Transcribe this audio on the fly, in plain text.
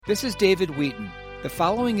This is David Wheaton. The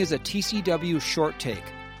following is a TCW short take,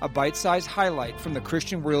 a bite-sized highlight from the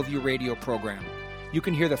Christian Worldview radio program. You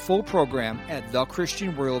can hear the full program at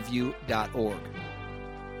thechristianworldview.org.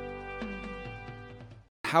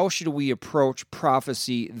 How should we approach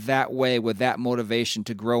prophecy that way with that motivation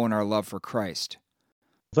to grow in our love for Christ?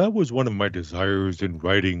 That was one of my desires in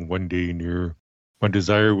writing One Day Near. My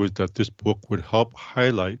desire was that this book would help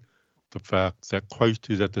highlight the fact that Christ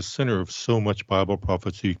is at the center of so much Bible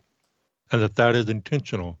prophecy, and that is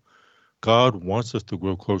intentional. God wants us to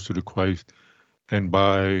grow closer to Christ, and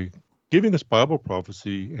by giving us Bible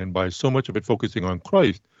prophecy and by so much of it focusing on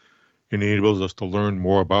Christ, enables us to learn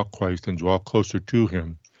more about Christ and draw closer to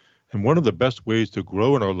Him. And one of the best ways to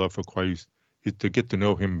grow in our love for Christ is to get to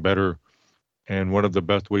know Him better. And one of the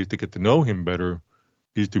best ways to get to know Him better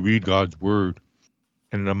is to read God's Word.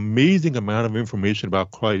 And an amazing amount of information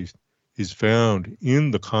about Christ is found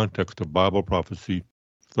in the context of Bible prophecy.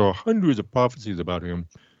 There are hundreds of prophecies about Him,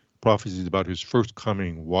 prophecies about His first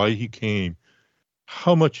coming, why He came,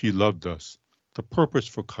 how much He loved us, the purpose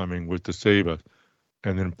for coming was to save us,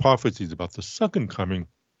 and then prophecies about the second coming,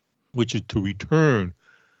 which is to return,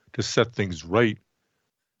 to set things right,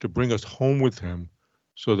 to bring us home with Him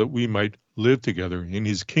so that we might live together in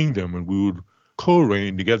His kingdom and we would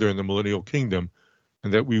co-reign together in the millennial kingdom,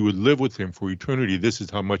 and that we would live with Him for eternity. This is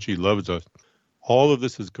how much He loves us. All of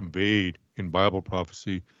this is conveyed in Bible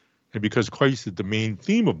prophecy. And because Christ is the main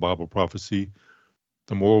theme of Bible prophecy,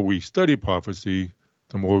 the more we study prophecy,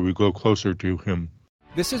 the more we go closer to Him.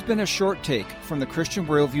 This has been a short take from the Christian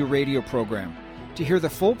Worldview radio program. To hear the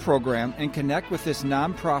full program and connect with this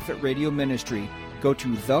nonprofit radio ministry, go to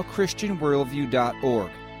thechristianworldview.org.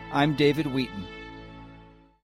 I'm David Wheaton.